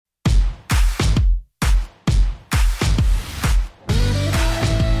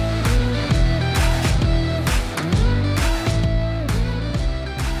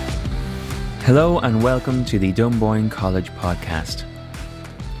Hello and welcome to the Dunboyne College podcast.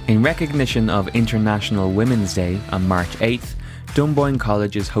 In recognition of International Women's Day on March 8th, Dunboyne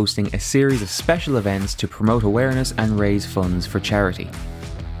College is hosting a series of special events to promote awareness and raise funds for charity.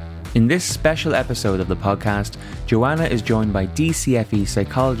 In this special episode of the podcast, Joanna is joined by DCFE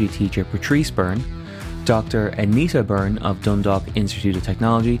psychology teacher Patrice Byrne, Dr. Anita Byrne of Dundalk Institute of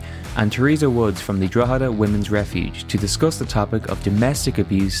Technology, and Teresa Woods from the Drogheda Women's Refuge to discuss the topic of domestic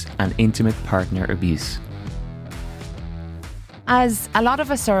abuse and intimate partner abuse. As a lot of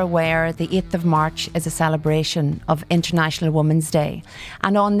us are aware, the 8th of March is a celebration of International Women's Day.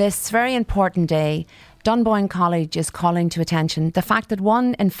 And on this very important day, Dunboyne College is calling to attention the fact that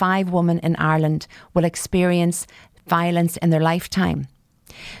 1 in 5 women in Ireland will experience violence in their lifetime.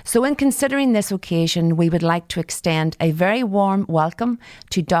 So in considering this occasion, we would like to extend a very warm welcome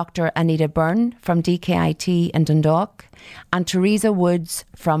to Dr. Anita Byrne from DKIT in Dundalk and Teresa Woods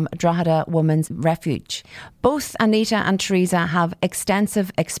from Drogheda Women's Refuge. Both Anita and Teresa have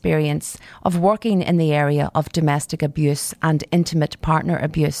extensive experience of working in the area of domestic abuse and intimate partner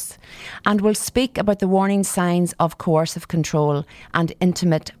abuse, and will speak about the warning signs of coercive control and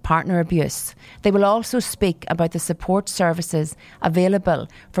intimate partner abuse. They will also speak about the support services available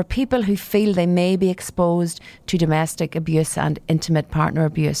for people who feel they may be exposed to domestic abuse and intimate partner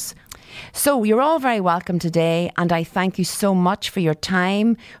abuse. So you're all very welcome today, and I thank you so much for your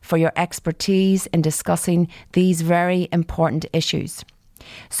time, for your expertise in discussing these very important issues.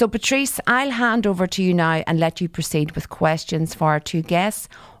 So Patrice, I'll hand over to you now and let you proceed with questions for our two guests,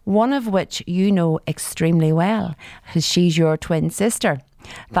 one of which you know extremely well, as she's your twin sister.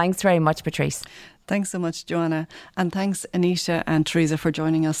 Thanks very much, Patrice. Thanks so much, Joanna. And thanks, Anita and Teresa, for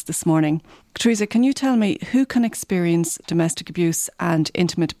joining us this morning. Teresa, can you tell me who can experience domestic abuse and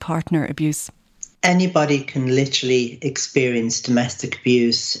intimate partner abuse? Anybody can literally experience domestic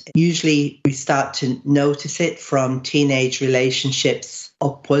abuse. Usually we start to notice it from teenage relationships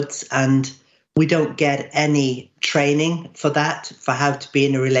upwards, and we don't get any training for that, for how to be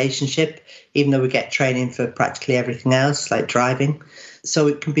in a relationship, even though we get training for practically everything else, like driving. So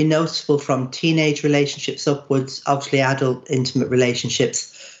it can be noticeable from teenage relationships upwards, obviously adult intimate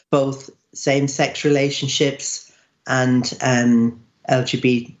relationships, both same-sex relationships and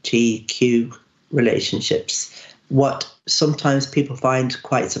LGBTQ relationships. What sometimes people find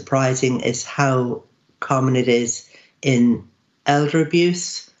quite surprising is how common it is in elder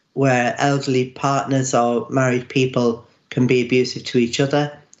abuse, where elderly partners or married people can be abusive to each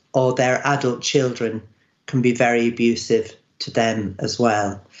other, or their adult children can be very abusive to them as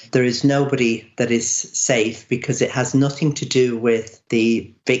well. There is nobody that is safe because it has nothing to do with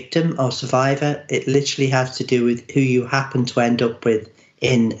the victim or survivor. It literally has to do with who you happen to end up with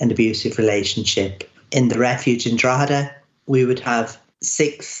in an abusive relationship. In the refuge in Drogheda, we would have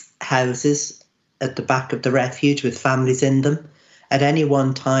 6 houses at the back of the refuge with families in them. At any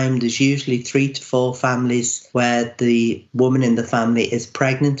one time, there's usually 3 to 4 families where the woman in the family is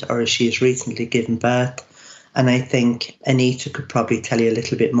pregnant or she has recently given birth. And I think Anita could probably tell you a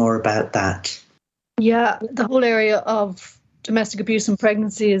little bit more about that. Yeah, the whole area of domestic abuse and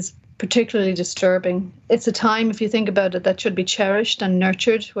pregnancy is particularly disturbing. It's a time, if you think about it, that should be cherished and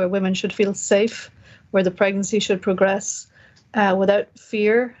nurtured, where women should feel safe, where the pregnancy should progress without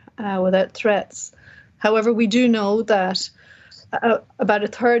fear, without threats. However, we do know that about a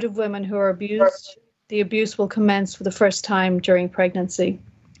third of women who are abused, the abuse will commence for the first time during pregnancy.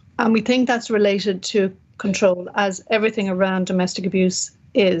 And we think that's related to control, as everything around domestic abuse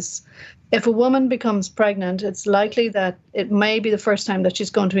is. If a woman becomes pregnant, it's likely that it may be the first time that she's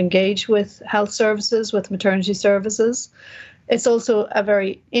going to engage with health services, with maternity services. It's also a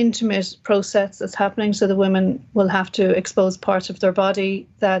very intimate process that's happening, so the women will have to expose parts of their body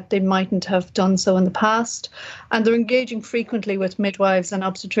that they mightn't have done so in the past. And they're engaging frequently with midwives and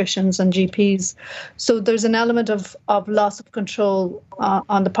obstetricians and GPs. So there's an element of loss of control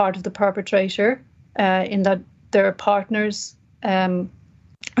on the part of the perpetrator, in that their partners are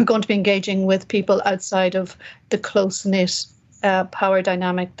going to be engaging with people outside of the close-knit power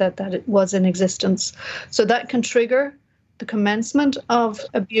dynamic that it was in existence. So that can trigger the commencement of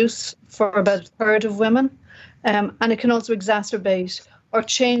abuse for about a third of women, and it can also exacerbate or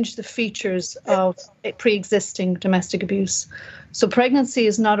change the features of a pre-existing domestic abuse. So pregnancy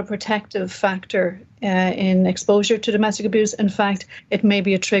is not a protective factor in exposure to domestic abuse. In fact, it may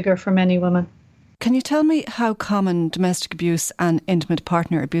be a trigger for many women. Can you tell me how common domestic abuse and intimate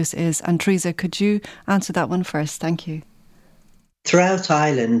partner abuse is? And Teresa, could you answer that one first? Thank you. Throughout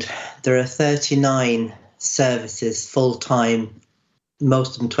Ireland, there are 39 services full-time,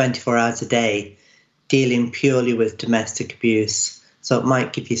 most of them 24 hours a day, dealing purely with domestic abuse. So it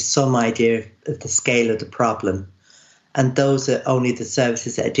might give you some idea of the scale of the problem. And those are only the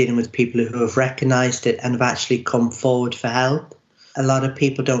services that are dealing with people who have recognised it and have actually come forward for help. A lot of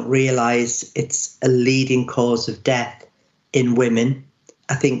people don't realise it's a leading cause of death in women.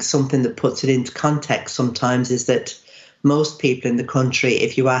 I think something that puts it into context sometimes is that most people in the country,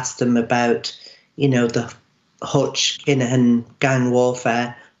 if you ask them about, the Hutch, Kinahan gang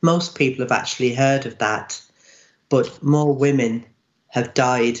warfare, most people have actually heard of that. But more women have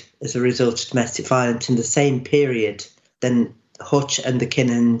died as a result of domestic violence in the same period than Hutch and the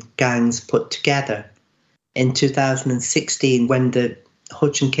Kinahan gangs put together. In 2016, when the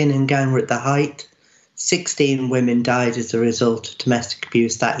Hutch and Kinahan gang were at the height, 16 women died as a result of domestic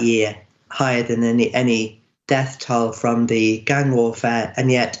abuse that year, higher than any death toll from the gang warfare.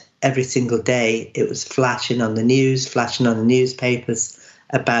 And yet every single day it was flashing on the news, flashing on the newspapers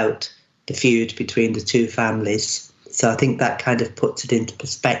about the feud between the two families. So I think that kind of puts it into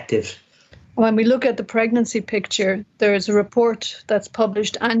perspective. When we look at the pregnancy picture, there is a report that's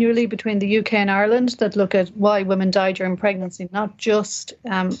published annually between the UK and Ireland that look at why women die during pregnancy, not just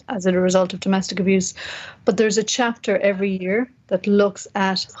as a result of domestic abuse, but there's a chapter every year that looks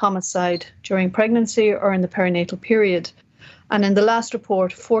at homicide during pregnancy or in the perinatal period. And in the last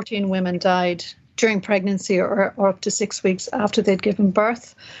report, 14 women died during pregnancy or up to 6 weeks after they'd given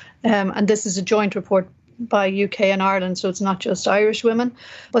birth. And this is a joint report by UK and Ireland, so it's not just Irish women.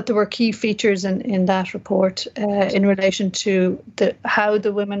 But there were key features in that report in relation to how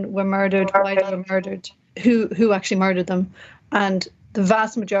the women were murdered, why they were murdered, who actually murdered them. And the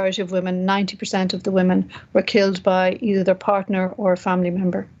vast majority of women, 90% of the women, were killed by either their partner or a family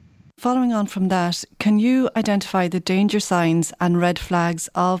member. Following on from that, can you identify the danger signs and red flags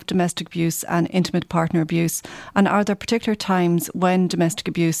of domestic abuse and intimate partner abuse? And are there particular times when domestic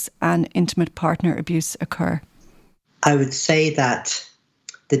abuse and intimate partner abuse occur? I would say that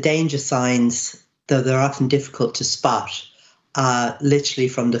the danger signs, though they're often difficult to spot, are literally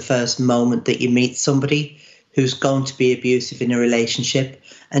from the first moment that you meet somebody who's going to be abusive in a relationship.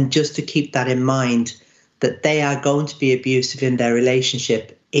 And just to keep that in mind, that they are going to be abusive in their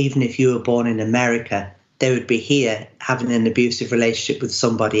relationship. Even if you were born in America, they would be here having an abusive relationship with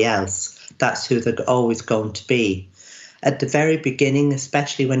somebody else. That's who they're always going to be. At the very beginning,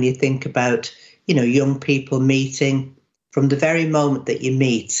 especially when you think about, young people meeting, from the very moment that you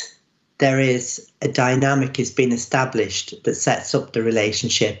meet, there is a dynamic is being established that sets up the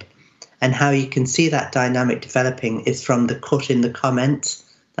relationship. And how you can see that dynamic developing is from the cut in the comment.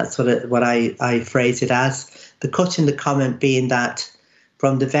 That's what I phrase it as. The cut in the comment being that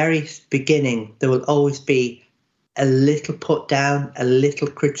from the very beginning, there will always be a little put down, a little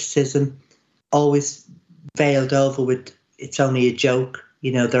criticism, always veiled over with it's only a joke,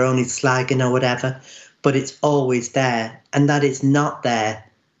 they're only slagging or whatever, but it's always there. And that is not there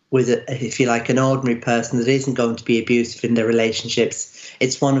with, if you like, an ordinary person that isn't going to be abusive in their relationships.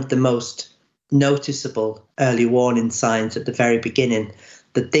 It's one of the most noticeable early warning signs at the very beginning.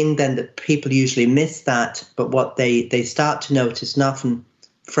 The thing then that people usually miss that, but what they start to notice, and often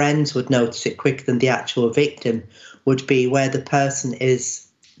friends would notice it quicker than the actual victim, would be where the person is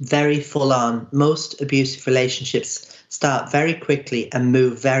very full on. Most abusive relationships start very quickly and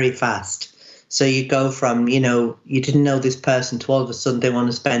move very fast. So you go from, you didn't know this person to all of a sudden they want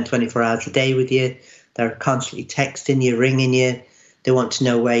to spend 24 hours a day with you. They're constantly texting you, ringing you. They want to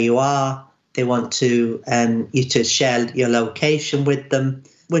know where you are. They want to you to share your location with them.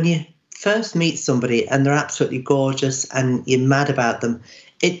 When you first meet somebody and they're absolutely gorgeous and you're mad about them,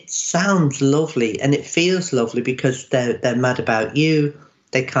 it sounds lovely and it feels lovely because they're mad about you.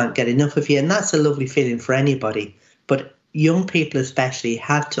 They can't get enough of you. And that's a lovely feeling for anybody. But young people especially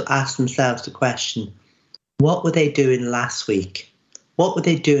have to ask themselves the question, what were they doing last week? What were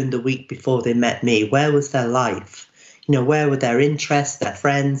they doing the week before they met me? Where was their life? Where were their interests, their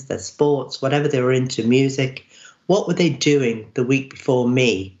friends, their sports, whatever they were into, music? What were they doing the week before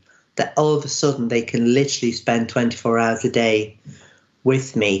me that all of a sudden they can literally spend 24 hours a day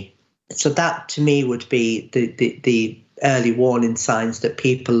with me? So that to me would be the early warning signs that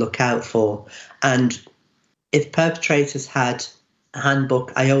people look out for. And if perpetrators had a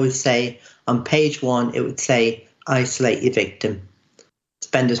handbook, I always say on page 1, it would say, isolate your victim.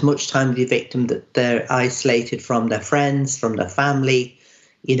 Spend as much time with your victim that they're isolated from their friends, from their family,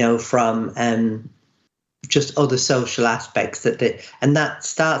 from just other social aspects and that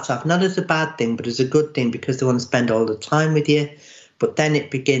starts off not as a bad thing, but as a good thing because they want to spend all the time with you. But then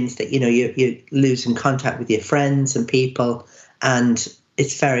it begins that, you're losing contact with your friends and people, and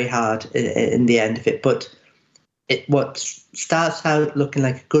it's very hard in the end of it. But what starts out looking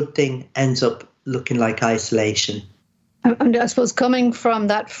like a good thing ends up looking like isolation. And I suppose coming from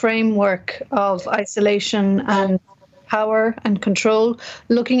that framework of isolation and power and control,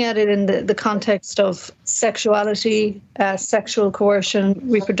 looking at it in the context of sexuality, sexual coercion,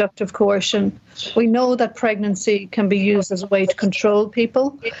 reproductive coercion, we know that pregnancy can be used as a way to control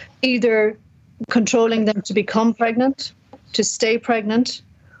people, either controlling them to become pregnant, to stay pregnant,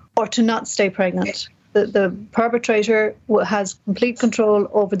 or to not stay pregnant. The perpetrator has complete control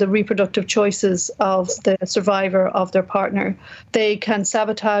over the reproductive choices of the survivor of their partner. They can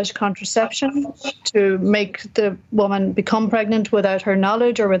sabotage contraception to make the woman become pregnant without her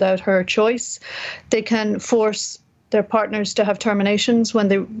knowledge or without her choice. They can force their partners to have terminations when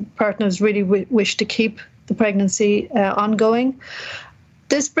the partners really wish to keep the pregnancy ongoing.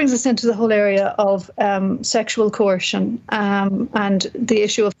 This brings us into the whole area of sexual coercion and the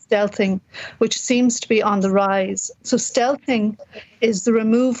issue of stealthing, which seems to be on the rise. So stealthing is the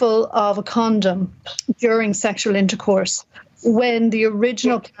removal of a condom during sexual intercourse, when the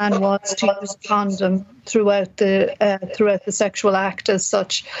original plan was to use a condom throughout the sexual act as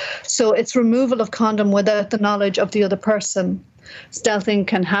such. So it's removal of condom without the knowledge of the other person. Stealthing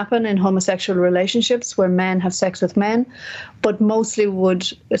can happen in homosexual relationships where men have sex with men, but mostly would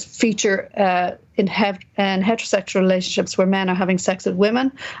feature in heterosexual relationships where men are having sex with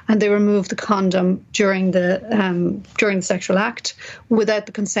women, and they remove the condom during the sexual act without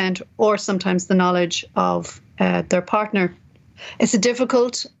the consent or sometimes the knowledge of their partner. It's a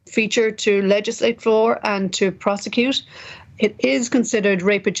difficult feature to legislate for and to prosecute. It is considered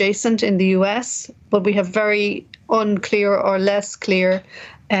rape adjacent in the US, but we have very unclear or less clear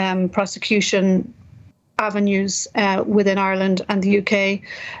prosecution avenues within Ireland and the UK.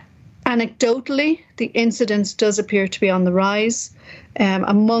 Anecdotally, the incidence does appear to be on the rise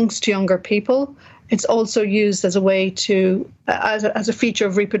amongst younger people. It's also used as a way to, as a feature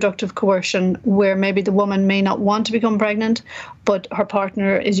of reproductive coercion, where maybe the woman may not want to become pregnant, but her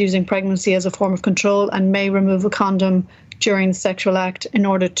partner is using pregnancy as a form of control and may remove a condom during the sexual act in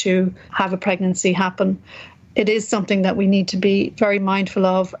order to have a pregnancy happen. It is something that we need to be very mindful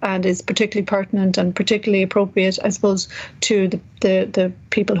of and is particularly pertinent and particularly appropriate, I suppose, to the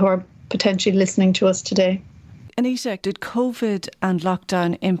people who are potentially listening to us today. Anita, did COVID and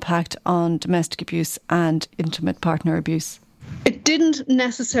lockdown impact on domestic abuse and intimate partner abuse? It didn't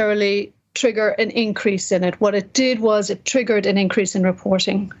necessarily trigger an increase in it. What it did was it triggered an increase in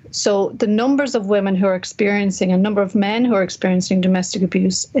reporting. So the numbers of women who are experiencing, a number of men who are experiencing domestic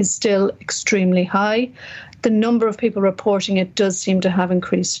abuse is still extremely high. The number of people reporting it does seem to have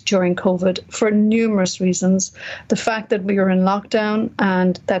increased during COVID for numerous reasons. The fact that we were in lockdown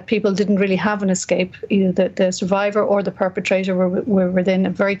and that people didn't really have an escape, either the survivor or the perpetrator were within a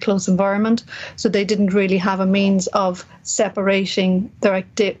very close environment, so they didn't really have a means of separating their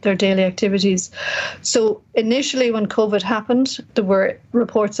daily activities. So initially when COVID happened, there were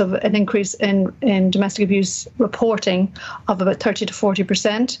reports of an increase in domestic abuse reporting of about 30 to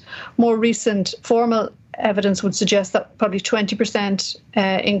 40%. More recent formal evidence would suggest that probably 20%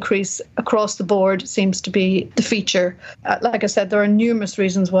 increase across the board seems to be the feature. Like I said, there are numerous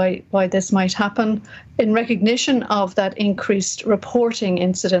reasons why this might happen. In recognition of that increased reporting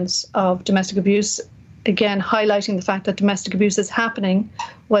incidence of domestic abuse, again, highlighting the fact that domestic abuse is happening,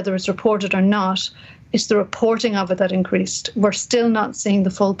 whether it's reported or not, it's the reporting of it that increased. We're still not seeing the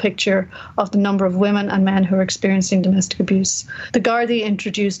full picture of the number of women and men who are experiencing domestic abuse. The Gardaí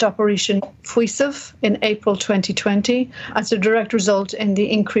introduced Operation Fuisiv in April 2020 as a direct result in the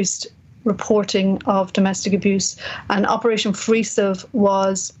increased reporting of domestic abuse. And Operation Fuisiv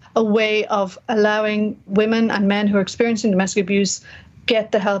was a way of allowing women and men who are experiencing domestic abuse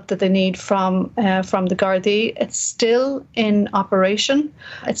get the help that they need from the Gardaí. It's still in operation.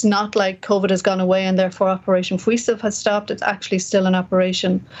 It's not like COVID has gone away and therefore Operation Fuisiv has stopped. It's actually still in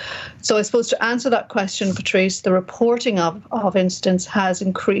operation. So I suppose to answer that question, Patrice, the reporting of incidents has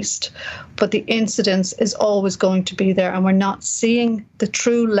increased, but the incidence is always going to be there, and we're not seeing the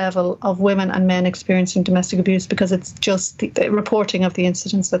true level of women and men experiencing domestic abuse because it's just the reporting of the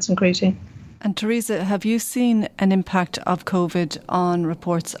incidents that's increasing. And Teresa, have you seen an impact of COVID on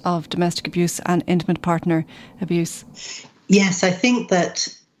reports of domestic abuse and intimate partner abuse? Yes, I think that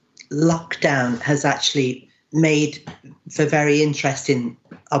lockdown has actually made for very interesting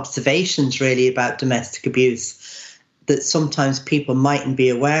observations really about domestic abuse that sometimes people mightn't be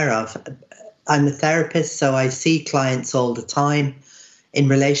aware of. I'm a therapist, so I see clients all the time in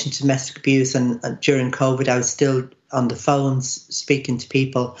relation to domestic abuse, and during COVID I was still on the phones speaking to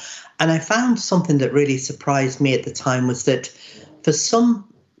people. And I found something that really surprised me at the time was that for some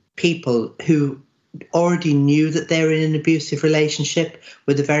people who already knew that they were in an abusive relationship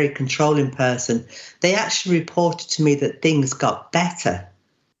with a very controlling person, they actually reported to me that things got better,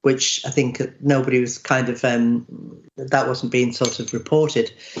 which I think nobody was kind of, that wasn't being sort of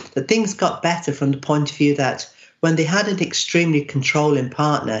reported, that things got better from the point of view that when they had an extremely controlling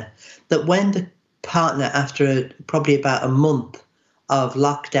partner, that when the partner, after probably about a month of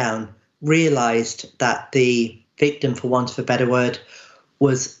lockdown, realised that the victim, for want of a better word,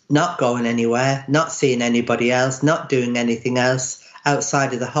 was not going anywhere, not seeing anybody else, not doing anything else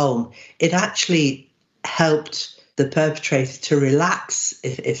outside of the home, it actually helped the perpetrator to relax,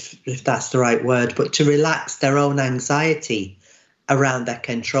 if that's the right word, but to relax their own anxiety around their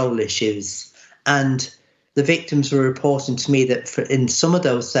control issues. And the victims were reporting to me that in some of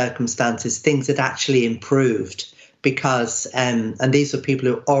those circumstances, things had actually improved because, and these were people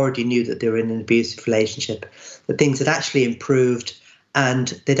who already knew that they were in an abusive relationship, that things had actually improved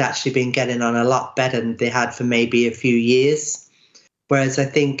and they'd actually been getting on a lot better than they had for maybe a few years. Whereas I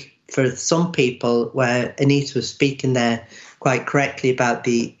think for some people, where Anita was speaking there quite correctly about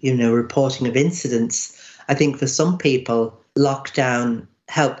the, reporting of incidents, I think for some people, lockdown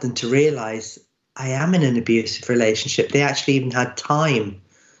helped them to realise, I am in an abusive relationship. They actually even had time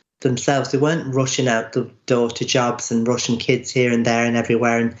themselves. They weren't rushing out the door to jobs and rushing kids here and there and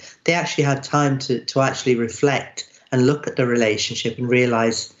everywhere. And they actually had time to actually reflect and look at the relationship and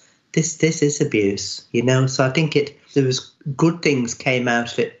realise this is abuse, So I think there was good things came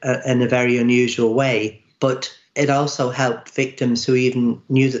out of it in a very unusual way, but it also helped victims who even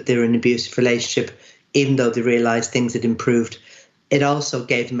knew that they were in an abusive relationship, even though they realised things had improved. It also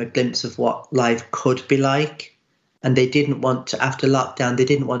gave them a glimpse of what life could be like. And they didn't want to, after lockdown, they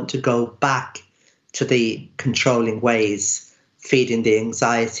didn't want to go back to the controlling ways, feeding the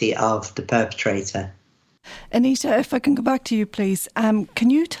anxiety of the perpetrator. Anita, if I can go back to you, please. Can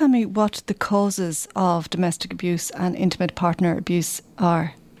you tell me what the causes of domestic abuse and intimate partner abuse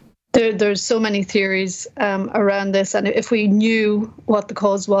are? There's so many theories around this, and if we knew what the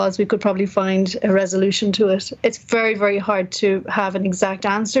cause was, we could probably find a resolution to it. It's very, very hard to have an exact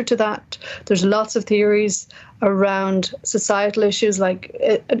answer to that. There's lots of theories around societal issues, like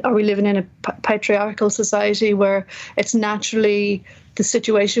are we living in a patriarchal society where it's naturally the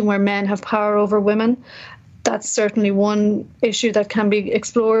situation where men have power over women? That's certainly one issue that can be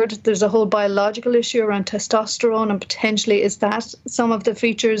explored. There's a whole biological issue around testosterone, and potentially is that some of the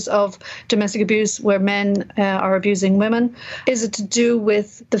features of domestic abuse where men are abusing women? Is it to do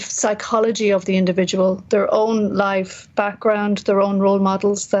with the psychology of the individual, their own life background, their own role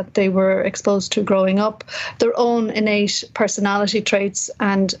models that they were exposed to growing up, their own innate personality traits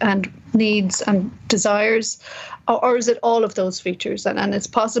and needs and desires? Or is it all of those features? And it's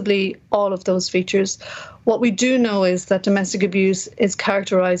possibly all of those features. What we do know is that domestic abuse is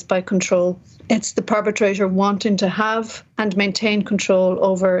characterised by control. It's the perpetrator wanting to have and maintain control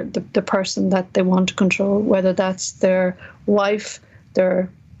over the person that they want to control, whether that's their wife, their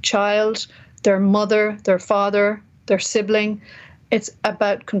child, their mother, their father, their sibling. It's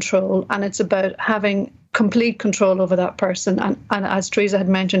about control, and it's about having complete control over that person, and as Teresa had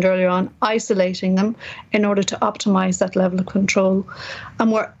mentioned earlier on, isolating them in order to optimise that level of control.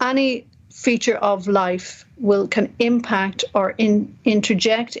 And where any feature of life can impact or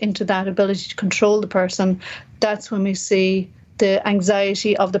interject into that ability to control the person, that's when we see the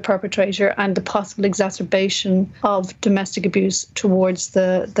anxiety of the perpetrator and the possible exacerbation of domestic abuse towards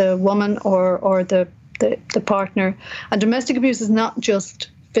the woman or the partner. And domestic abuse is not just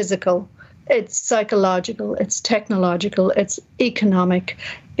physical. It's psychological, it's technological, it's economic,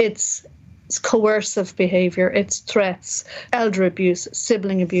 it's coercive behaviour, it's threats, elder abuse,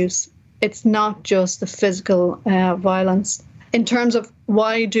 sibling abuse. It's not just the physical violence. In terms of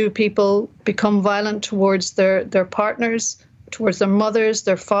why do people become violent towards their partners, towards their mothers,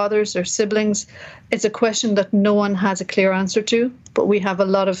 their fathers, their siblings, it's a question that no one has a clear answer to, but we have a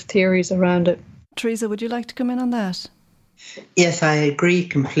lot of theories around it. Teresa, would you like to come in on that? Yes, I agree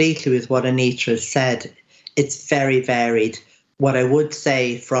completely with what Anita has said. It's very varied. What I would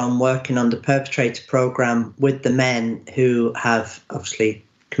say from working on the perpetrator programme with the men who have obviously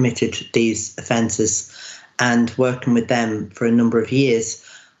committed these offences and working with them for a number of years,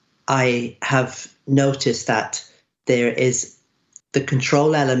 I have noticed that there is the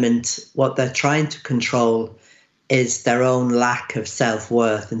control element. What they're trying to control is their own lack of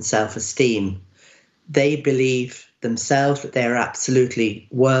self-worth and self-esteem. They believe themselves that they're absolutely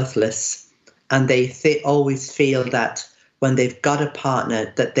worthless, and they always feel that when they've got a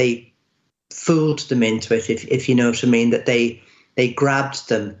partner that they fooled them into it, if you know what I mean, that they grabbed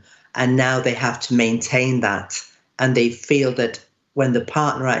them and now they have to maintain that, and they feel that when the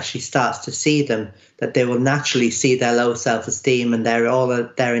partner actually starts to see them, that they will naturally see their low self-esteem and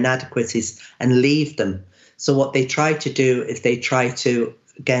their inadequacies and leave them. So what they try to do is they try to,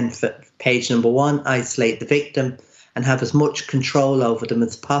 again, for page number 1, isolate the victim and have as much control over them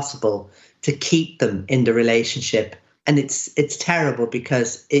as possible to keep them in the relationship. And it's terrible,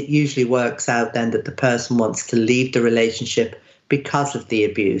 because it usually works out then that the person wants to leave the relationship because of the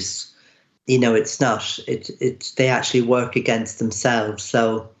abuse. It's not. They actually work against themselves.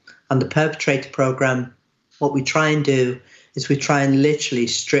 So on the perpetrator program, what we try and do is we try and literally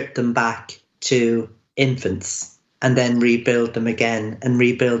strip them back to infants and then rebuild them again and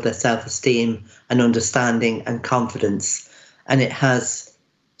rebuild their self-esteem and understanding and confidence. And it has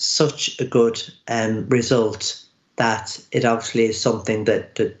such a good result that it obviously is something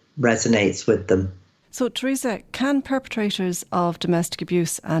that resonates with them. So, Teresa, can perpetrators of domestic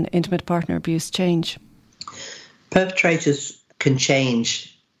abuse and intimate partner abuse change? Perpetrators can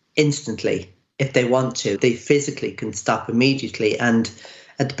change instantly if they want to. They physically can stop immediately. And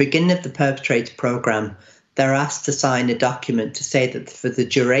at the beginning of the perpetrator program, they're asked to sign a document to say that for the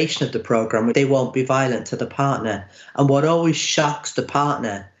duration of the program, they won't be violent to the partner. And what always shocks the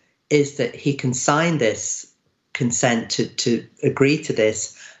partner is that he can sign this consent to agree to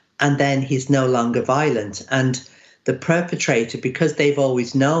this, and then he's no longer violent. And the perpetrator, because they've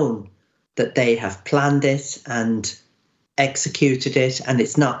always known that they have planned it and executed it, and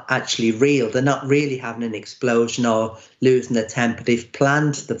it's not actually real, they're not really having an explosion or losing their temper, they've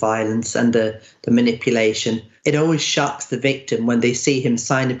planned the violence and the manipulation. It always shocks the victim when they see him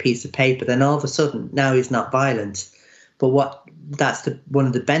sign a piece of paper, then all of a sudden, now he's not violent. But that's one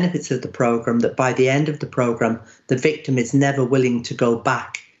of the benefits of the program, that by the end of the program, the victim is never willing to go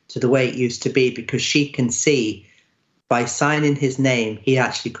back to the way it used to be, because she can see by signing his name, he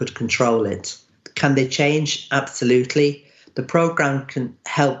actually could control it. Can they change? Absolutely. The program can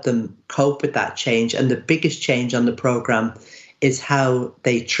help them cope with that change. And the biggest change on the program is how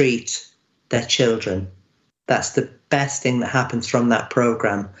they treat their children. That's the best thing that happens from that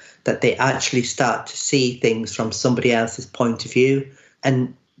program, that they actually start to see things from somebody else's point of view.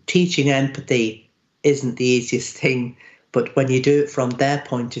 And teaching empathy isn't the easiest thing, but when you do it from their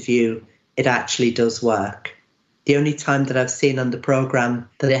point of view, it actually does work. The only time that I've seen on the program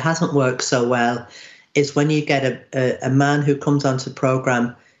that it hasn't worked so well is when you get a man who comes onto the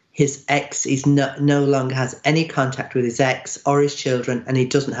program, his ex, he's no longer has any contact with his ex or his children, and he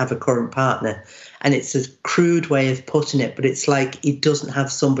doesn't have a current partner. And it's a crude way of putting it, but it's like he doesn't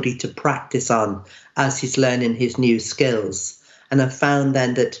have somebody to practice on as he's learning his new skills. And I've found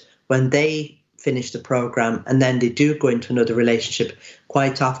then that when they finish the program and then they do go into another relationship,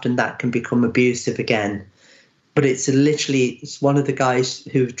 quite often that can become abusive again. But it's one of the guys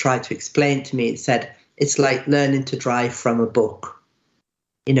who tried to explain to me, it said, it's like learning to drive from a book.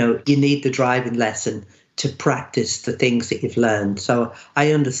 You need the driving lesson to practice the things that you've learned. So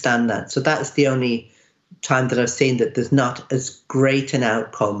I understand that. So that's the only time that I've seen that there's not as great an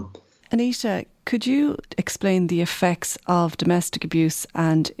outcome. Anita, could you explain the effects of domestic abuse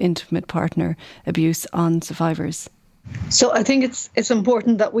and intimate partner abuse on survivors? So I think it's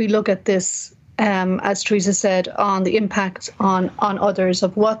important that we look at this, as Teresa said, on the impact on others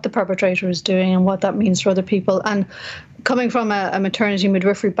of what the perpetrator is doing and what that means for other people. And coming from a maternity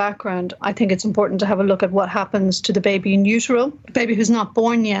midwifery background, I think it's important to have a look at what happens to the baby in utero, a baby who's not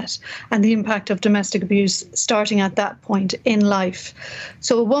born yet, and the impact of domestic abuse starting at that point in life.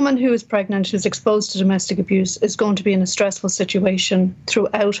 So a woman who is pregnant, who's exposed to domestic abuse, is going to be in a stressful situation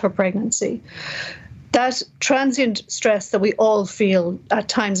throughout her pregnancy. That transient stress that we all feel at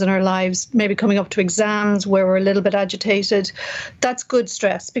times in our lives, maybe coming up to exams where we're a little bit agitated, that's good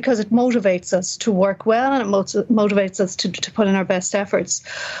stress because it motivates us to work well and it motivates us to put in our best efforts.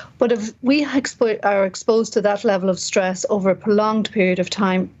 But if we are exposed to that level of stress over a prolonged period of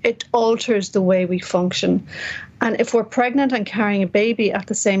time, it alters the way we function. And if we're pregnant and carrying a baby at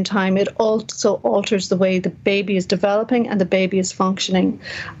the same time, it also alters the way the baby is developing and the baby is functioning.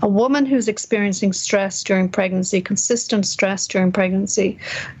 A woman who's experiencing stress during pregnancy, consistent stress during pregnancy,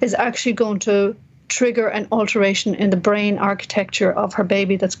 is actually going to trigger an alteration in the brain architecture of her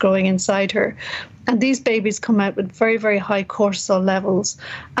baby that's growing inside her. And these babies come out with very, very high cortisol levels,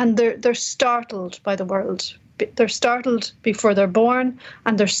 and they're startled by the world. They're startled before they're born,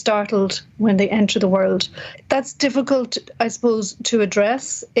 and they're startled when they enter the world. That's difficult, I suppose, to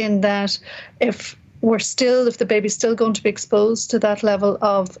address, in that if the baby's still going to be exposed to that level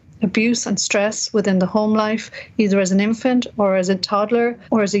of abuse and stress within the home life, either as an infant or as a toddler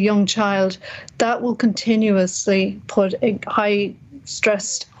or as a young child, that will continuously put a high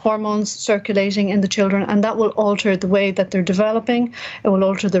stress hormones circulating in the children, and that will alter the way that they're developing. It will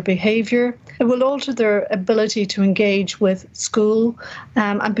alter their behaviour. It will alter their ability to engage with school,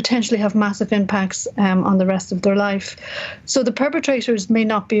 and potentially have massive impacts on the rest of their life. So the perpetrators may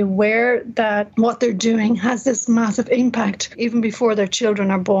not be aware that what they're doing has this massive impact even before their children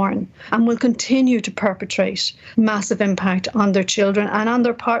are born, and will continue to perpetrate massive impact on their children and on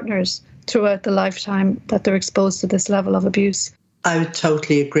their partners throughout the lifetime that they're exposed to this level of abuse. I would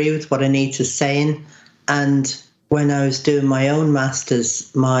totally agree with what Anita's saying. And when I was doing my own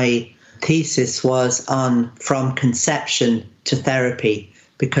master's, my thesis was on from conception to therapy,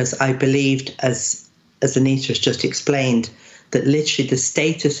 because I believed, as Anita's just explained, that literally the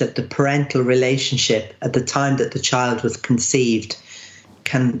status of the parental relationship at the time that the child was conceived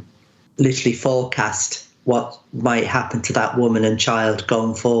can literally forecast what might happen to that woman and child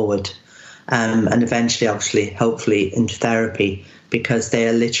going forward. And eventually, obviously, hopefully into therapy, because they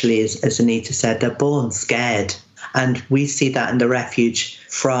are literally, as Anita said, they're born scared. And we see that in the refuge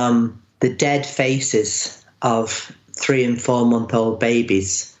from the dead faces of 3 and 4 month old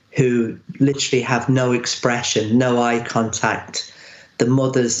babies who literally have no expression, no eye contact. The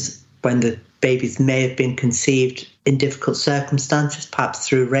mothers, when the babies may have been conceived in difficult circumstances, perhaps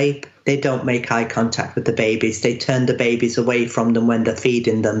through rape, they don't make eye contact with the babies. They turn the babies away from them when they're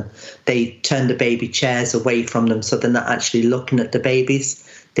feeding them. They turn the baby chairs away from them so they're not actually looking at the babies.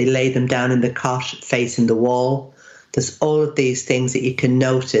 They lay them down in the cot facing the wall. There's all of these things that you can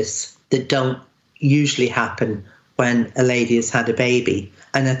notice that don't usually happen when a lady has had a baby.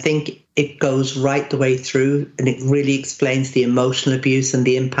 And I think it goes right the way through, and it really explains the emotional abuse and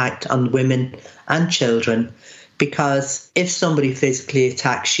the impact on women and children. Because if somebody physically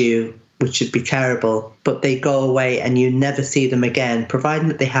attacks you, which would be terrible, but they go away and you never see them again, providing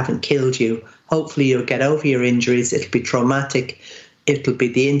that they haven't killed you, hopefully you'll get over your injuries, it'll be traumatic, it'll be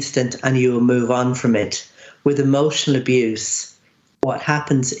the incident, and you will move on from it. With emotional abuse, what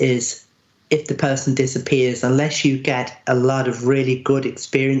happens is, if the person disappears, unless you get a lot of really good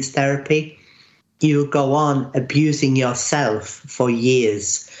experienced therapy, you'll go on abusing yourself for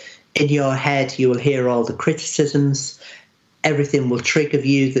years. In your head, you will hear all the criticisms. Everything will trigger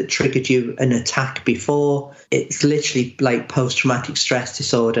you that triggered you an attack before. It's literally like post-traumatic stress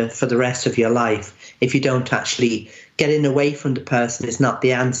disorder for the rest of your life. If you don't actually, getting away from the person is not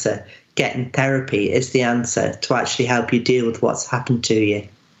the answer. Getting therapy is the answer to actually help you deal with what's happened to you.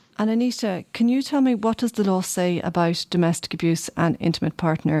 And Anita, can you tell me, what does the law say about domestic abuse and intimate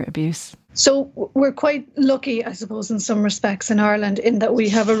partner abuse? So we're quite lucky, I suppose, in some respects in Ireland, in that we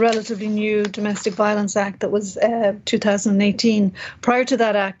have a relatively new Domestic Violence Act that was 2018. Prior to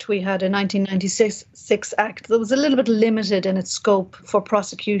that act, we had a 1996 act that was a little bit limited in its scope for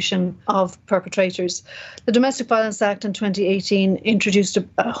prosecution of perpetrators. The Domestic Violence Act in 2018 introduced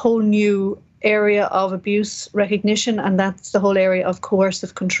a whole new area of abuse recognition, and that's the whole area of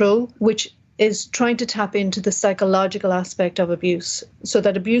coercive control, which is trying to tap into the psychological aspect of abuse. So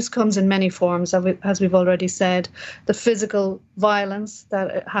that abuse comes in many forms, as we've already said, the physical violence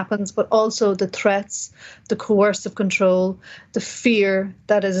that happens, but also the threats, the coercive control, the fear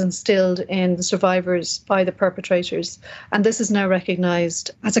that is instilled in the survivors by the perpetrators. And this is now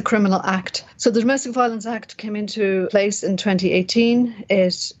recognised as a criminal act. So the Domestic Violence Act came into place in 2018.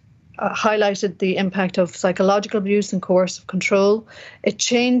 It highlighted the impact of psychological abuse and coercive control. It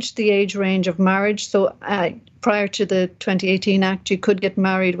changed the age range of marriage. So prior to the 2018 Act, you could get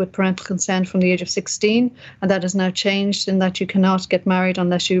married with parental consent from the age of 16, and that has now changed in that you cannot get married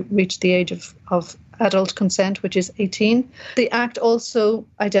unless you reach the age of adult consent, which is 18. The Act also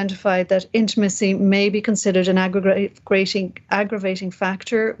identified that intimacy may be considered an aggravating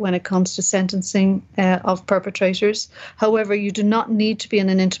factor when it comes to sentencing of perpetrators. However, you do not need to be in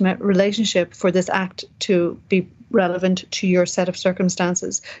an intimate relationship for this Act to be relevant to your set of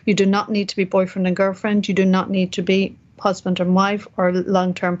circumstances. You do not need to be boyfriend and girlfriend. You do not need to be husband and wife or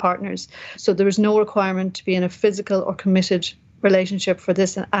long-term partners. So there is no requirement to be in a physical or committed relationship for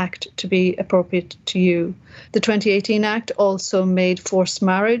this act to be appropriate to you. The 2018 Act also made forced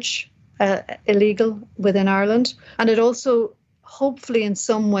marriage illegal within Ireland, and it also hopefully in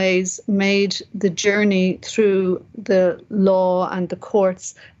some ways made the journey through the law and the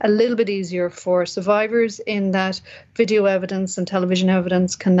courts a little bit easier for survivors, in that video evidence and television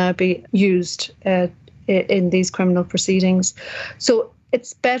evidence can now be used in these criminal proceedings. So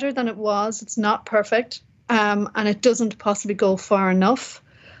it's better than it was. It's not perfect. And it doesn't possibly go far enough.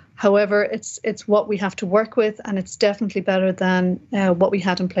 However, it's what we have to work with, and it's definitely better than what we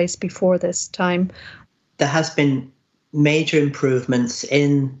had in place before this time. There has been major improvements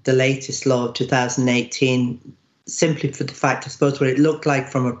in the latest law of 2018 simply for the fact, I suppose, what it looked like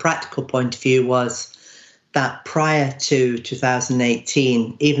from a practical point of view was that prior to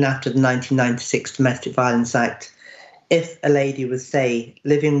 2018, even after the 1996 Domestic Violence Act, if a lady was, say,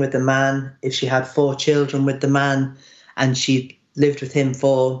 living with a man, if she had 4 children with the man and she lived with him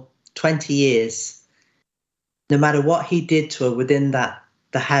for 20 years, no matter what he did to her within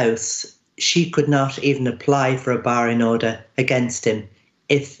the house, she could not even apply for a barring order against him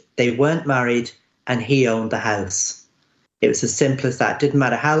if they weren't married and he owned the house. It was as simple as that. It didn't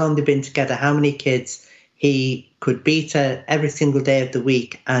matter how long they'd been together, how many kids, he could beat her every single day of the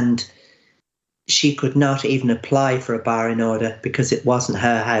week and she could not even apply for a barring order because it wasn't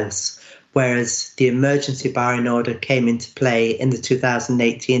her house. Whereas the emergency barring order came into play in the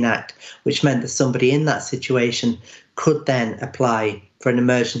 2018 Act, which meant that somebody in that situation could then apply for an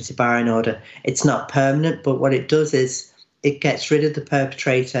emergency barring order. It's not permanent, but what it does is it gets rid of the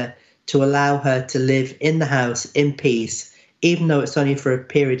perpetrator to allow her to live in the house in peace, even though it's only for a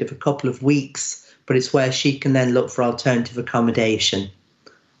period of a couple of weeks, but it's where she can then look for alternative accommodation,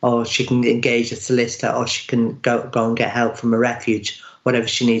 or she can engage a solicitor, or she can go and get help from a refuge, whatever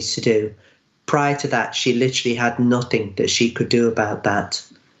she needs to do. Prior to that, she literally had nothing that she could do about that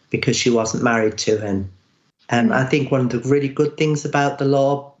because she wasn't married to him. I think one of the really good things about the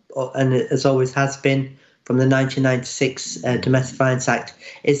law, and it as always has been from the 1996 Domestic Violence Act,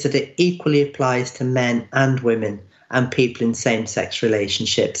 is that it equally applies to men and women and people in same-sex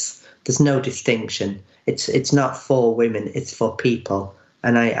relationships. There's no distinction. It's not for women, it's for people.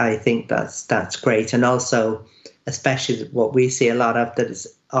 And I think that's great. And also, especially what we see a lot of that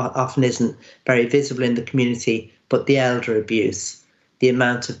is often isn't very visible in the community, but the elder abuse, the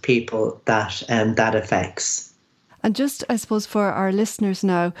amount of people that that affects. And just, I suppose, for our listeners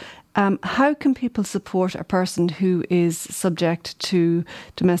now, how can people support a person who is subject to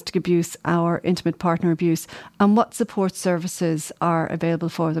domestic abuse or intimate partner abuse? And what support services are available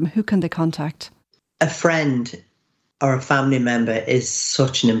for them? Who can they contact? A friend or a family member is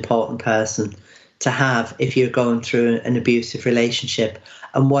such an important person to have if you're going through an abusive relationship.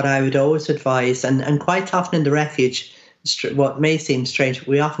 And what I would always advise, and quite often in the refuge, what may seem strange,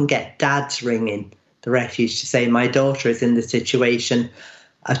 we often get dads ringing the refuge to say, my daughter is in this situation.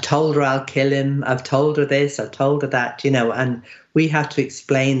 I've told her I'll kill him. I've told her this. I've told her that, and we have to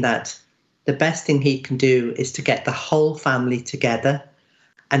explain that the best thing he can do is to get the whole family together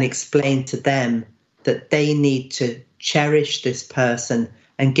and explain to them that they need to cherish this person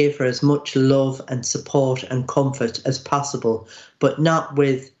and give her as much love and support and comfort as possible, but not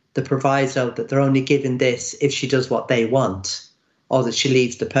with the proviso that they're only giving this if she does what they want or that she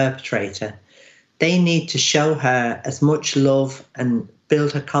leaves the perpetrator. They need to show her as much love and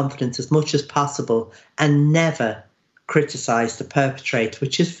build her confidence as much as possible and never criticise the perpetrator,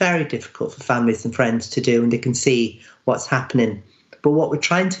 which is very difficult for families and friends to do, and they can see what's happening. But what we're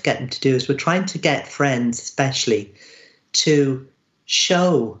trying to get them to do is we're trying to get friends especially to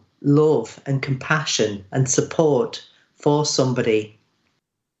show love and compassion and support for somebody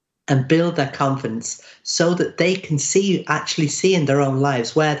and build their confidence so that they can actually see in their own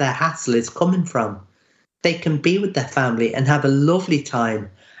lives where their hassle is coming from. They can be with their family and have a lovely time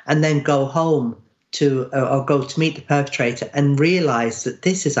and then go home or go to meet the perpetrator and realise that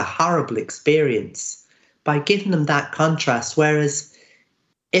this is a horrible experience by giving them that contrast. Whereas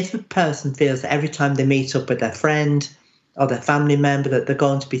if a person feels that every time they meet up with their friend or their family member that they're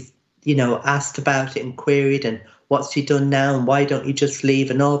going to be, asked about it and queried and what's he done now and why don't you just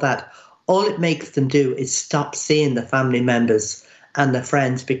leave and all that, all it makes them do is stop seeing the family members and their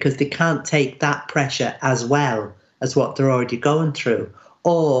friends because they can't take that pressure as well as what they're already going through.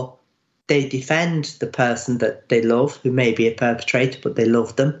 Or they defend the person that they love, who may be a perpetrator, but they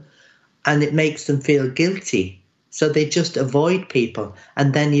love them, and it makes them feel guilty. So they just avoid people,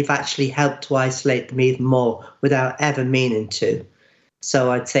 and then you've actually helped to isolate them even more without ever meaning to.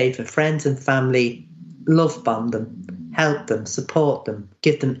 So I'd say for friends and family, love bomb them, help them, support them,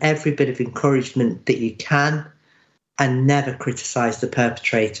 give them every bit of encouragement that you can, and never criticise the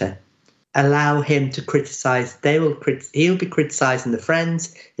perpetrator. Allow him to criticise. He'll be criticising the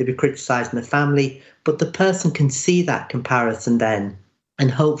friends, he'll be criticising the family, but the person can see that comparison then, and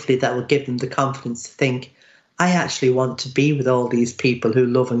hopefully that will give them the confidence to think, I actually want to be with all these people who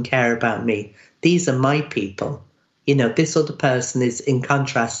love and care about me. These are my people. This other person is, in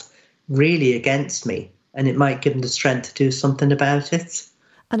contrast, really against me, and it might give them the strength to do something about it.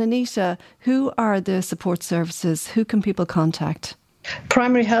 And Anita, who are the support services? Who can people contact?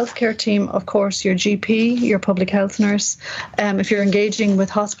 Primary healthcare team, of course, your GP, your public health nurse. If you're engaging with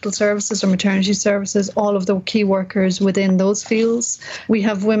hospital services or maternity services, all of the key workers within those fields. We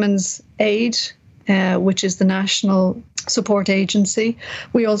have women's aid, which is the national support agency.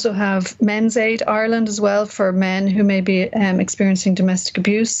 We also have Men's Aid Ireland as well for men who may be experiencing domestic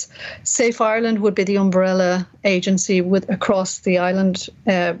abuse. Safe Ireland would be the umbrella agency across the island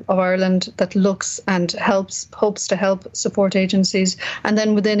of Ireland that looks and hopes to help support agencies. And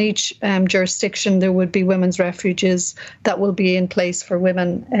then within each jurisdiction, there would be women's refuges that will be in place for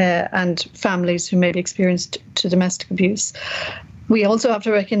women and families who may be experienced to domestic abuse. We also have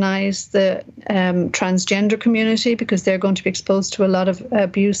to recognise the transgender community, because they're going to be exposed to a lot of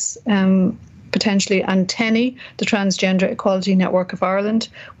abuse potentially. And TENI, the Transgender Equality Network of Ireland,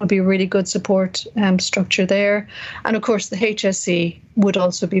 would be a really good support structure there. And of course, the HSE would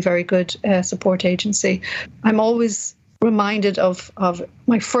also be a very good support agency. I'm always reminded of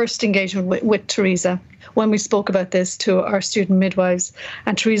my first engagement with Teresa, when we spoke about this to our student midwives.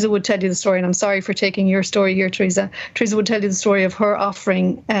 And Teresa would tell you the story, and I'm sorry for taking your story here, Teresa. Teresa would tell you the story of her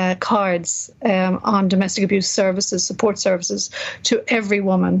offering cards on domestic abuse services, support services, to every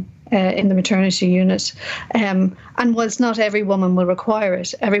woman in the maternity unit. And whilst not every woman will require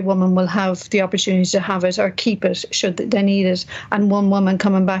it, every woman will have the opportunity to have it or keep it should they need it. And one woman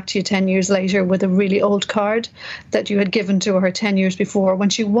coming back to you 10 years later with a really old card that you had given to her 10 years before when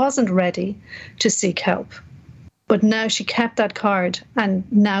she wasn't ready to seek help. But now she kept that card and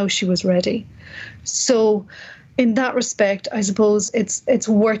now she was ready. So in that respect, I suppose it's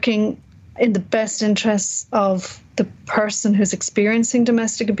working in the best interests of the person who's experiencing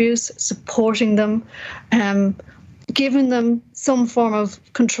domestic abuse, supporting them, giving them some form of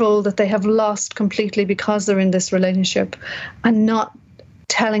control that they have lost completely because they're in this relationship, and not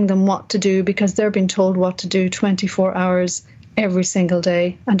telling them what to do because they're being told what to do 24 hours every single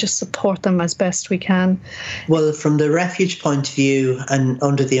day, and just support them as best we can. Well, from the refuge point of view and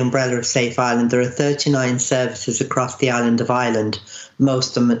under the umbrella of Safe Ireland, there are 39 services across the island of Ireland.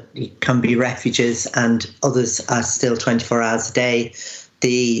 Most of them can be refuges and others are still 24 hours a day.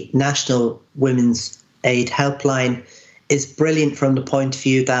 The National Women's Aid Helpline is brilliant from the point of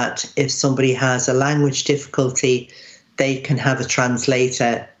view that if somebody has a language difficulty, they can have a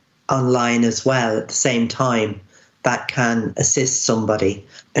translator online as well at the same time that can assist somebody.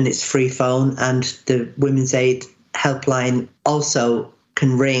 And it's free phone, and the Women's Aid Helpline also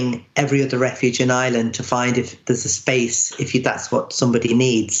can ring every other refuge in Ireland to find if there's a space, if that's what somebody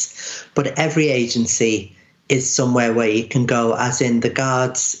needs. But every agency is somewhere where you can go, as in the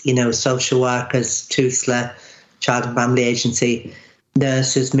guards, social workers, TUSLA, Child and Family Agency,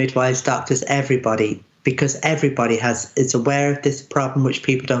 nurses, midwives, doctors, everybody, because everybody is aware of this problem, which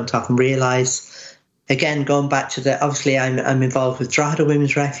people don't often realise. Again, going back to obviously I'm involved with Drogheda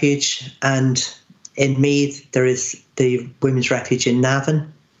Women's Refuge, and in Meath there is the Women's Refuge in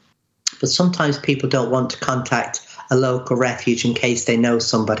Navan. But sometimes people don't want to contact a local refuge in case they know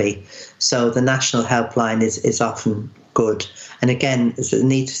somebody. So the national helpline is often good. And again, as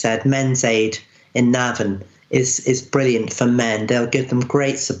Anita said, Men's Aid in Navan is brilliant for men. They'll give them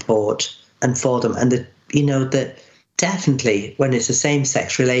great support and for them. And definitely, when it's a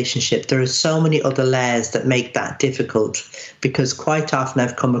same-sex relationship, there are so many other layers that make that difficult, because quite often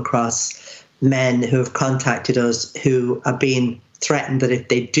I've come across men who have contacted us who are being threatened that if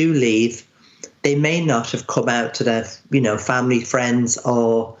they do leave, they may not have come out to their, family, friends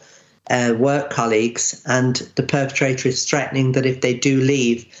or work colleagues, and the perpetrator is threatening that if they do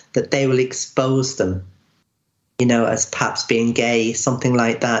leave, that they will expose them, as perhaps being gay, something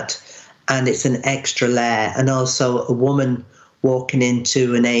like that. And it's an extra layer. And also a woman walking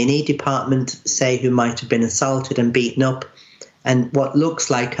into an A&E department, say, who might have been assaulted and beaten up, and what looks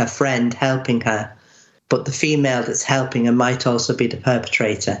like her friend helping her, but the female that's helping her might also be the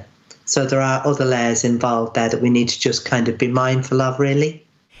perpetrator. So there are other layers involved there that we need to just kind of be mindful of, really.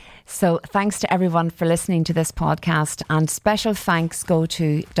 So thanks to everyone for listening to this podcast, and special thanks go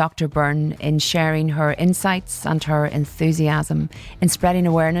to Dr. Byrne in sharing her insights and her enthusiasm in spreading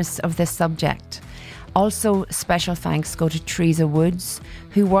awareness of this subject. Also, special thanks go to Teresa Woods,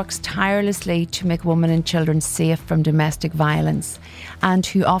 who works tirelessly to make women and children safe from domestic violence, and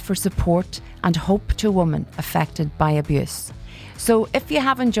who offers support and hope to women affected by abuse. So if you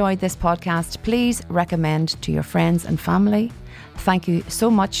have enjoyed this podcast, please recommend to your friends and family. Thank you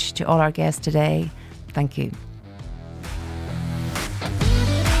so much to all our guests today. Thank you.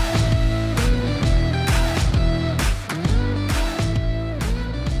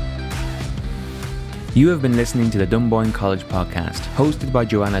 You have been listening to the Dunboyne College podcast, hosted by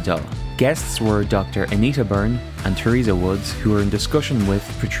Joanna Dull. Guests were Dr. Anita Byrne and Teresa Woods, who were in discussion with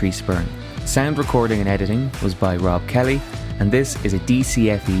Patrice Byrne. Sound recording and editing was by Rob Kelly, and this is a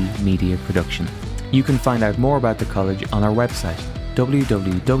DCFE media production. You can find out more about the college on our website,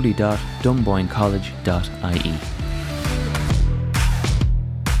 www.dunboynecollege.ie.